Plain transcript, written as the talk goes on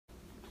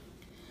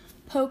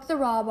Pōk the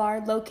Raw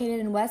Bar, located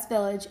in West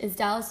Village, is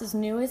Dallas's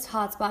newest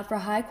hotspot for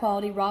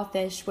high-quality raw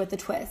fish with a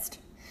twist.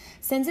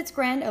 Since its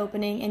grand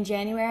opening in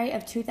January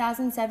of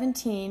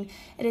 2017,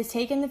 it has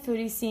taken the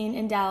foodie scene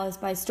in Dallas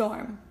by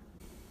storm.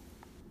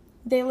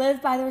 They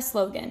live by their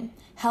slogan,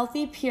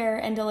 healthy, pure,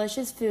 and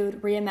delicious food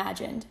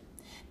reimagined.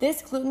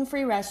 This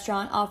gluten-free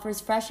restaurant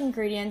offers fresh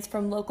ingredients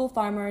from local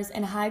farmers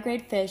and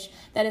high-grade fish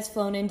that is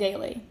flown in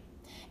daily.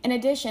 In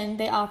addition,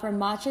 they offer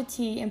matcha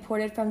tea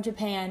imported from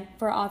Japan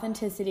for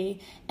authenticity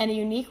and a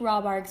unique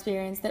raw bar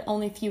experience that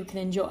only few can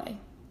enjoy.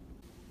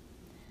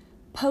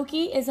 Poke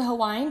is a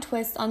Hawaiian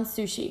twist on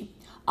sushi,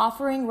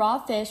 offering raw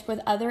fish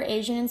with other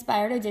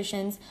Asian-inspired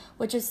additions,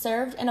 which is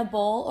served in a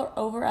bowl or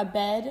over a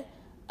bed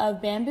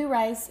of bamboo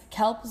rice,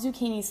 kelp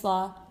zucchini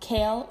slaw,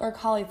 kale, or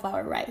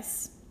cauliflower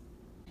rice.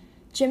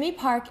 Jimmy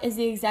Park is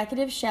the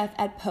executive chef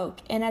at Pōk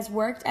and has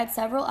worked at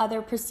several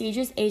other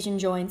prestigious Asian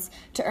joints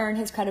to earn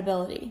his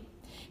credibility.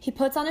 He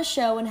puts on a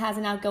show and has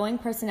an outgoing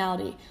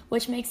personality,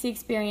 which makes the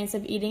experience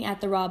of eating at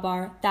the Raw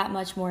Bar that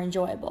much more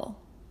enjoyable.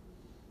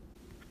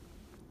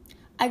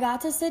 I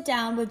got to sit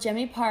down with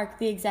Jimmy Park,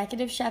 the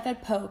executive chef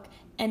at Pōk,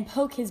 and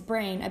poke his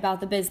brain about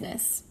the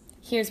business.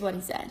 Here's what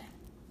he said.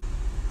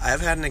 I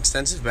have had an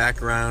extensive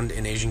background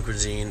in Asian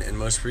cuisine and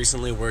most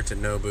recently worked at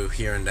Nobu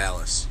here in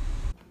Dallas.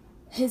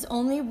 His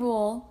only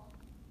rule,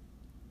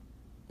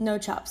 no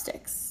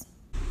chopsticks.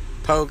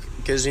 Pōk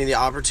gives me the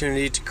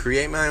opportunity to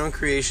create my own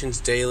creations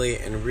daily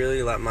and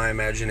really let my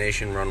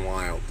imagination run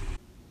wild.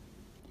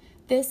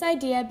 This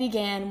idea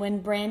began when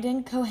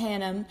Brandon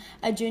Cohanum,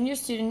 a junior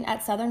student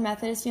at Southern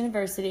Methodist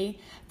University,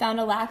 found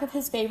a lack of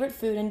his favorite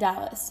food in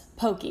Dallas,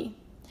 poke.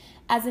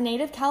 As a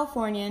native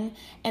Californian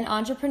and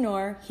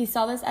entrepreneur, he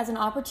saw this as an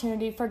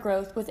opportunity for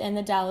growth within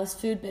the Dallas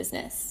food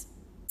business.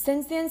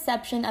 Since the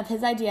inception of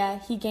his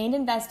idea, he gained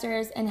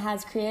investors and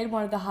has created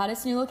one of the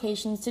hottest new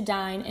locations to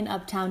dine in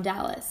Uptown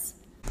Dallas.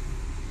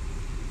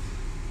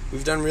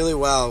 We've done really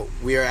well.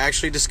 We are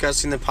actually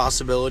discussing the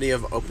possibility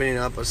of opening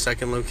up a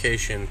second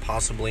location,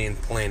 possibly in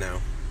Plano.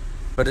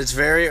 But it's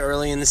very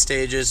early in the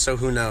stages, so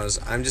who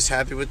knows. I'm just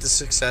happy with the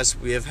success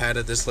we have had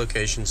at this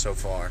location so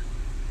far.